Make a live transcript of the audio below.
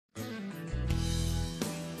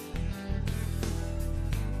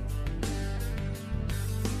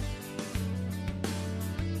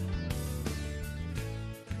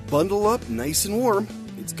Bundle up nice and warm.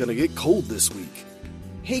 It's gonna get cold this week.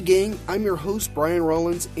 Hey gang, I'm your host Brian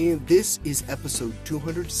Rollins, and this is episode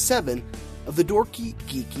 207 of the Dorky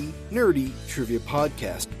Geeky Nerdy Trivia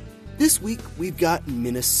Podcast. This week we've got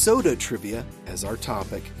Minnesota trivia as our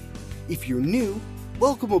topic. If you're new,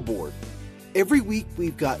 welcome aboard. Every week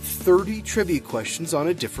we've got 30 trivia questions on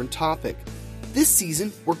a different topic. This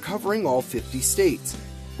season we're covering all 50 states.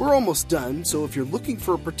 We're almost done, so if you're looking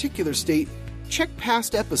for a particular state, check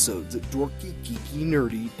past episodes at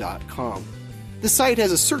dorkygeekynerdy.com. The site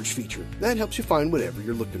has a search feature that helps you find whatever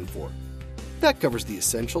you're looking for. That covers the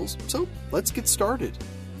essentials, so let's get started.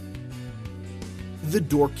 The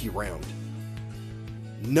Dorky Round.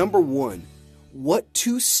 Number 1. What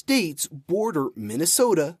two states border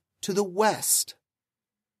Minnesota to the west?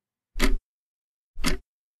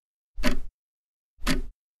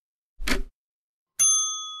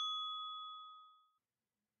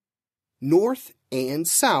 North and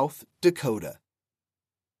South Dakota.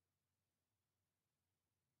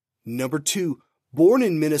 Number 2. Born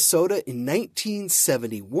in Minnesota in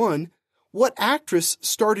 1971, what actress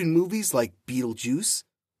starred in movies like Beetlejuice,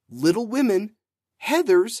 Little Women,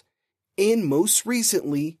 Heathers, and most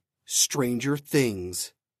recently, Stranger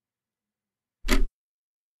Things?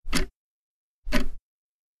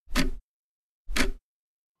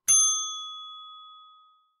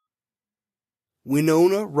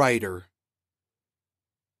 Winona Ryder.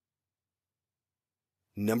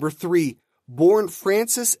 Number 3. Born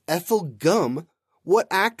Frances Ethel Gum, what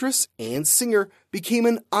actress and singer became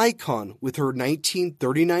an icon with her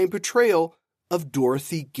 1939 portrayal of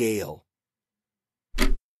Dorothy Gale?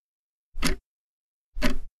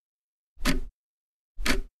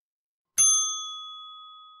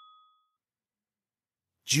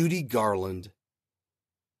 Judy Garland.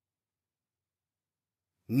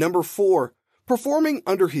 Number 4. Performing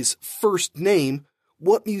under his first name,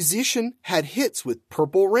 what musician had hits with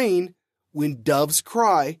Purple Rain, When Doves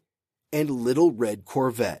Cry, and Little Red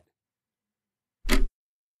Corvette?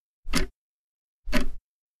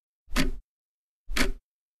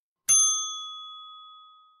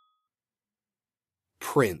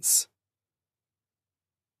 Prince.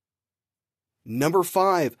 Number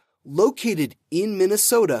 5. Located in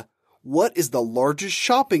Minnesota, what is the largest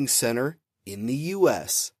shopping center in the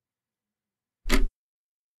U.S.?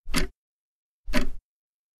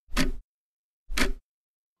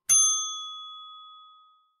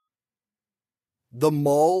 The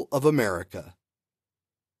Mall of America.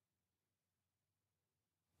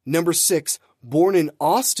 Number 6. Born in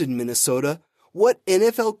Austin, Minnesota, what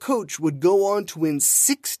NFL coach would go on to win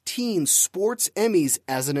 16 sports Emmys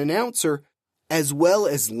as an announcer, as well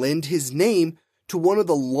as lend his name to one of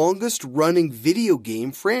the longest-running video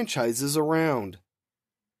game franchises around?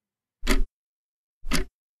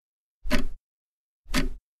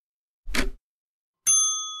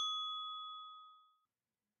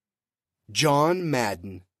 John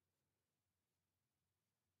Madden.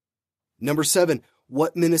 Number 7.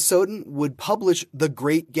 What Minnesotan would publish The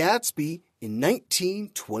Great Gatsby in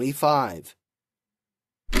 1925?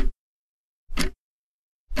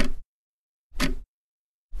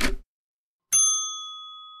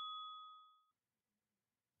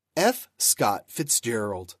 F. Scott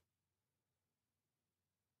Fitzgerald.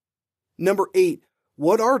 Number 8.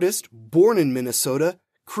 What artist, born in Minnesota,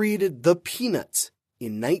 created The Peanuts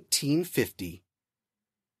in 1950?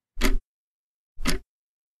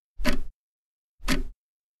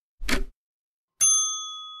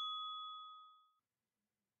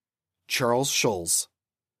 Charles Schulz.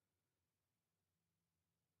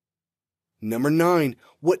 Number 9.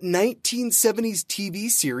 What 1970s TV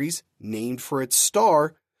series, named for its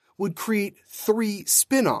star, would create 3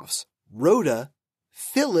 spin-offs: Rhoda,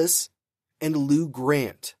 Phyllis, and Lou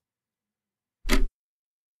Grant?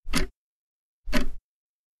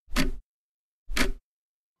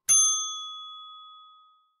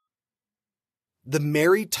 The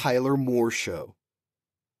Mary Tyler Moore Show.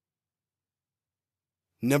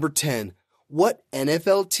 Number 10. What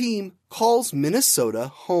NFL team calls Minnesota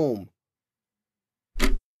home?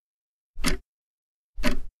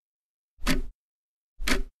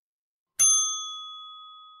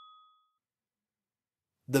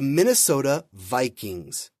 The Minnesota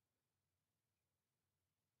Vikings.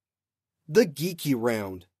 The Geeky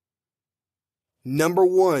Round. Number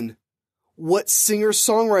 1. What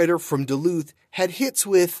singer-songwriter from Duluth had hits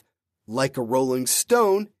with Like a Rolling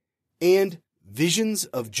Stone and Visions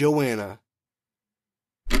of Joanna?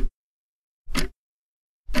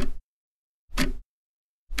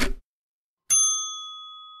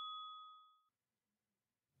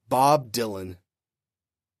 Bob Dylan.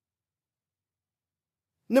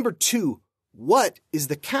 Number 2. What is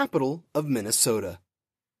the capital of Minnesota?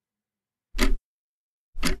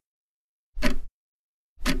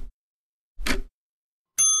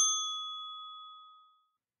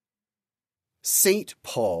 St.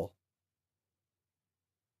 Paul.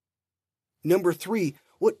 Number 3.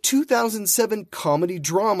 What 2007 comedy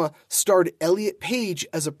drama starred Elliot Page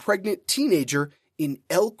as a pregnant teenager in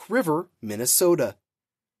Elk River, Minnesota?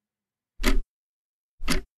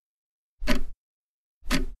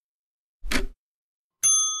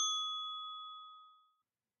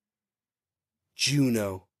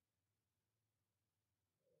 Juno.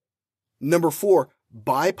 Number 4.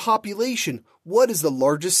 By population, what is the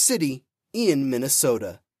largest city in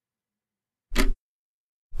Minnesota?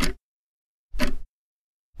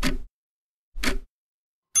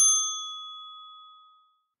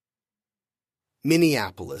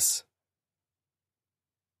 Minneapolis.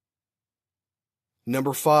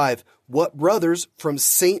 Number 5. What brothers from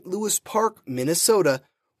St. Louis Park, Minnesota,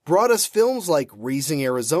 brought us films like Raising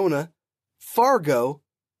Arizona, Fargo,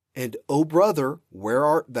 and Oh Brother, Where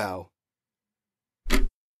Art Thou?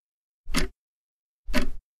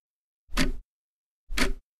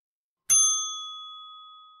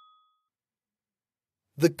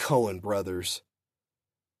 The Coen brothers.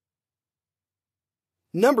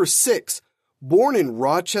 Number 6. Born in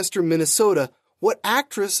Rochester, Minnesota, what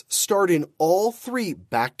actress starred in all 3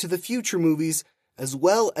 Back to the Future movies, as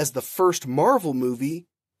well as the first Marvel movie,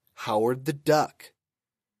 Howard the Duck?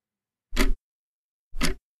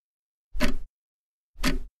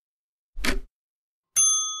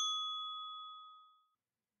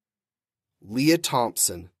 Leah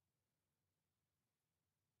Thompson.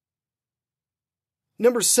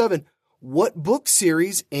 Number 7. What book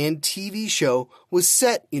series and TV show was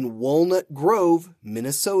set in Walnut Grove,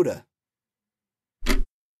 Minnesota?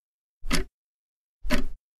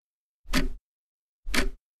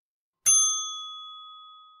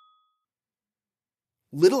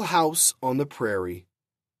 Little House on the Prairie.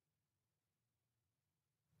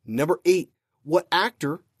 Number 8. What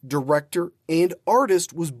actor, director, and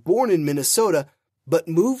artist was born in Minnesota but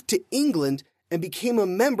moved to England and became a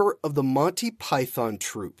member of the Monty Python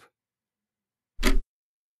troupe?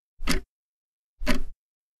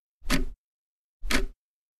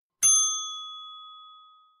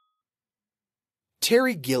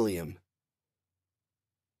 Terry Gilliam.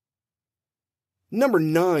 Number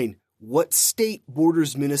 9. What state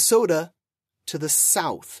borders Minnesota to the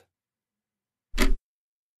south?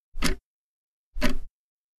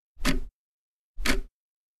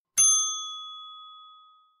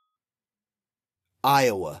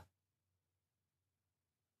 Iowa.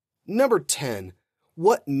 Number 10.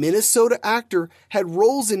 What Minnesota actor had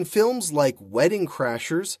roles in films like Wedding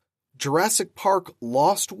Crashers, Jurassic Park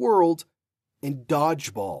Lost World, and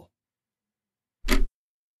Dodgeball?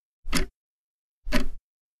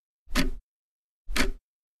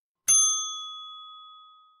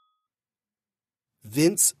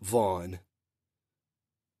 Vince Vaughn.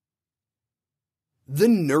 The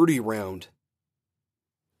Nerdy Round.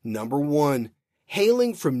 Number 1.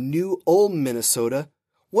 Hailing from New Ulm, Minnesota,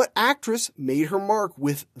 what actress made her mark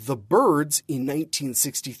with The Birds in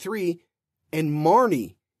 1963 and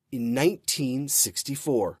Marnie in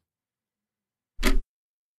 1964?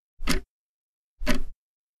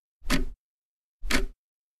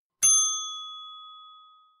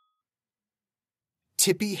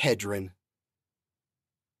 Tippi Hedren.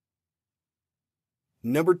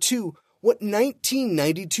 Number 2. What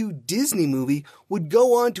 1992 Disney movie would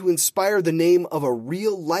go on to inspire the name of a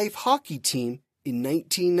real-life hockey team in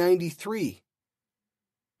 1993?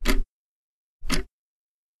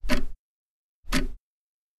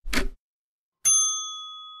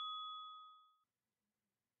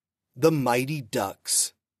 The Mighty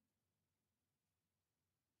Ducks.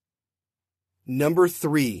 Number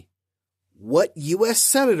 3. What U.S.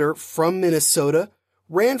 Senator from Minnesota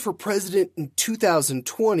ran for president in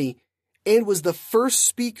 2020 and was the first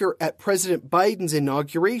speaker at President Biden's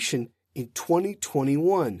inauguration in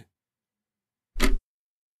 2021?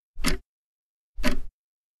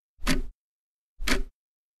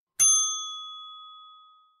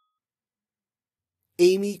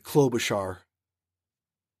 Amy Klobuchar.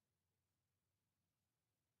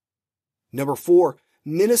 Number 4.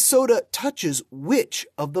 Minnesota touches which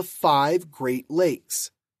of the 5 Great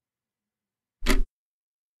Lakes?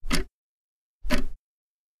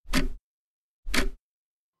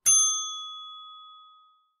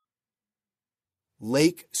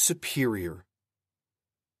 Lake Superior.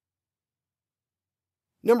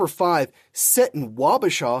 Number 5. Set in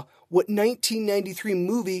Wabasha, what 1993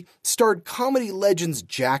 movie starred comedy legends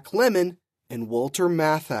Jack Lemmon and Walter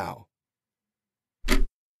Matthau?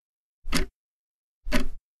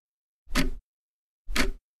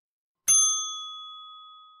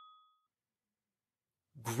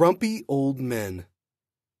 Grumpy Old Men.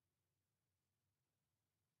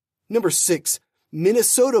 Number 6.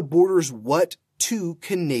 Minnesota borders what two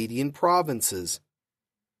Canadian provinces?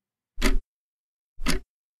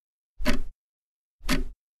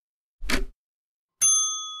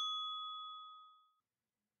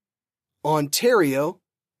 Ontario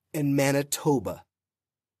and Manitoba.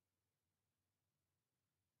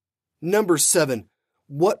 Number 7.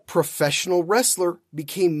 What professional wrestler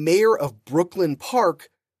became mayor of Brooklyn Park,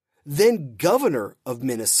 then governor of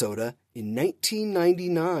Minnesota in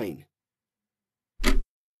 1999?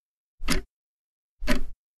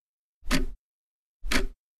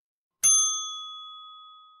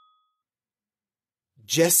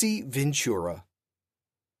 Jesse Ventura.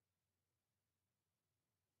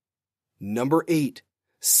 Number 8.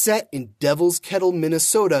 Set in Devil's Kettle,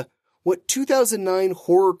 Minnesota, what 2009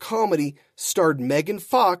 horror comedy starred Megan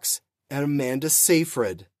Fox and Amanda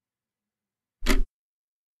Seyfried?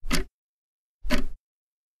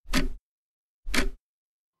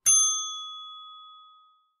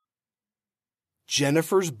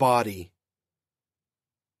 Jennifer's Body.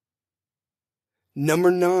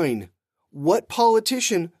 Number 9. What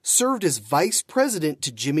politician served as vice president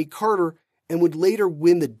to Jimmy Carter and would later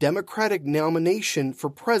win the Democratic nomination for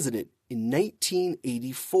president in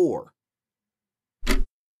 1984?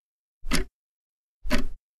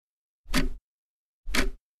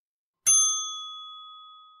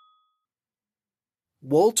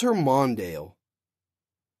 Walter Mondale.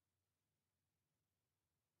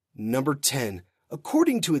 Number 10.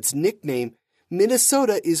 According to its nickname,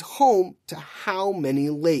 Minnesota is home to how many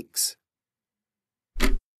lakes?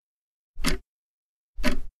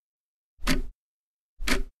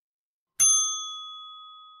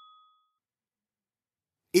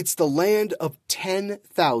 It's the land of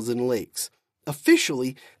 10,000 lakes.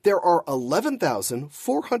 Officially, there are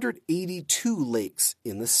 11,482 lakes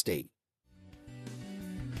in the state.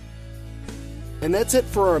 And that's it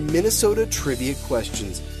for our Minnesota trivia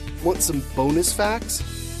questions. Want some bonus facts?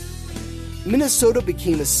 Minnesota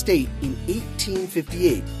became a state in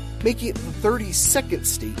 1858, making it the 32nd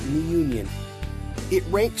state in the Union. It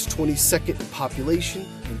ranks 22nd in population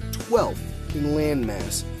and 12th in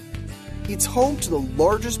landmass. It's home to the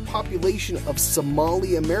largest population of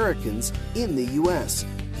Somali Americans in the U.S.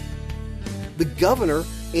 The governor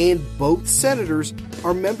and both senators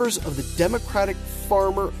are members of the Democratic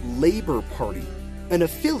Farmer Labor Party, an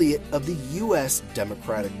affiliate of the U.S.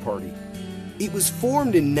 Democratic Party. It was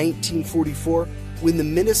formed in 1944 when the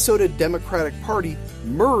Minnesota Democratic Party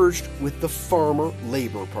merged with the Farmer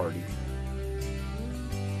Labor Party.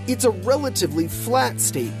 It's a relatively flat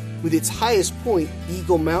state, with its highest point,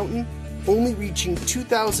 Eagle Mountain, only reaching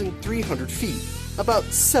 2,300 feet, about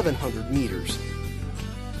 700 meters.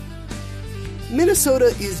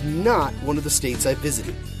 Minnesota is not one of the states I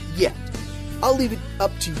visited, yet. I'll leave it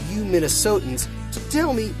up to you Minnesotans to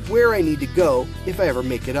tell me where I need to go if I ever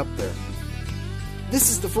make it up there. This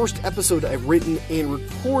is the first episode I've written and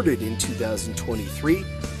recorded in 2023,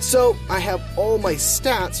 so I have all my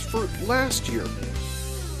stats for last year.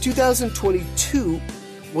 2022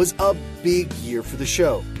 was a big year for the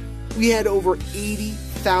show. We had over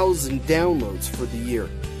 80,000 downloads for the year.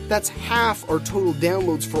 That's half our total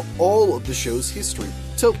downloads for all of the show's history.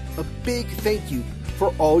 So a big thank you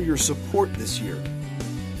for all your support this year.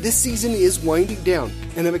 This season is winding down,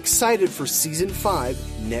 and I'm excited for Season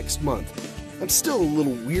 5 next month. I'm still a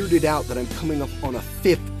little weirded out that I'm coming up on a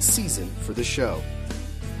 5th season for the show.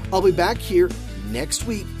 I'll be back here next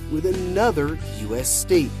week with another U.S.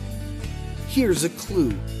 state. Here's a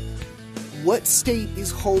clue. What state is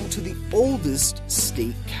home to the oldest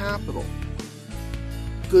state capital?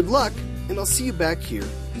 Good luck, and I'll see you back here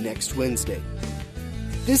next Wednesday.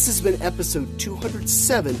 This has been episode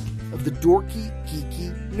 207 of the Dorky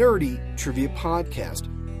Geeky Nerdy Trivia Podcast.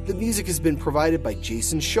 The music has been provided by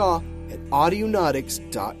Jason Shaw at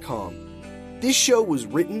Audionautics.com. This show was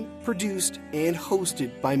written, produced, and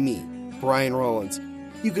hosted by me, Brian Rollins.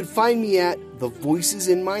 You can find me at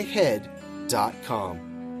thevoicesinmyhead.com.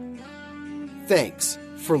 Thanks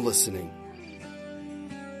for listening.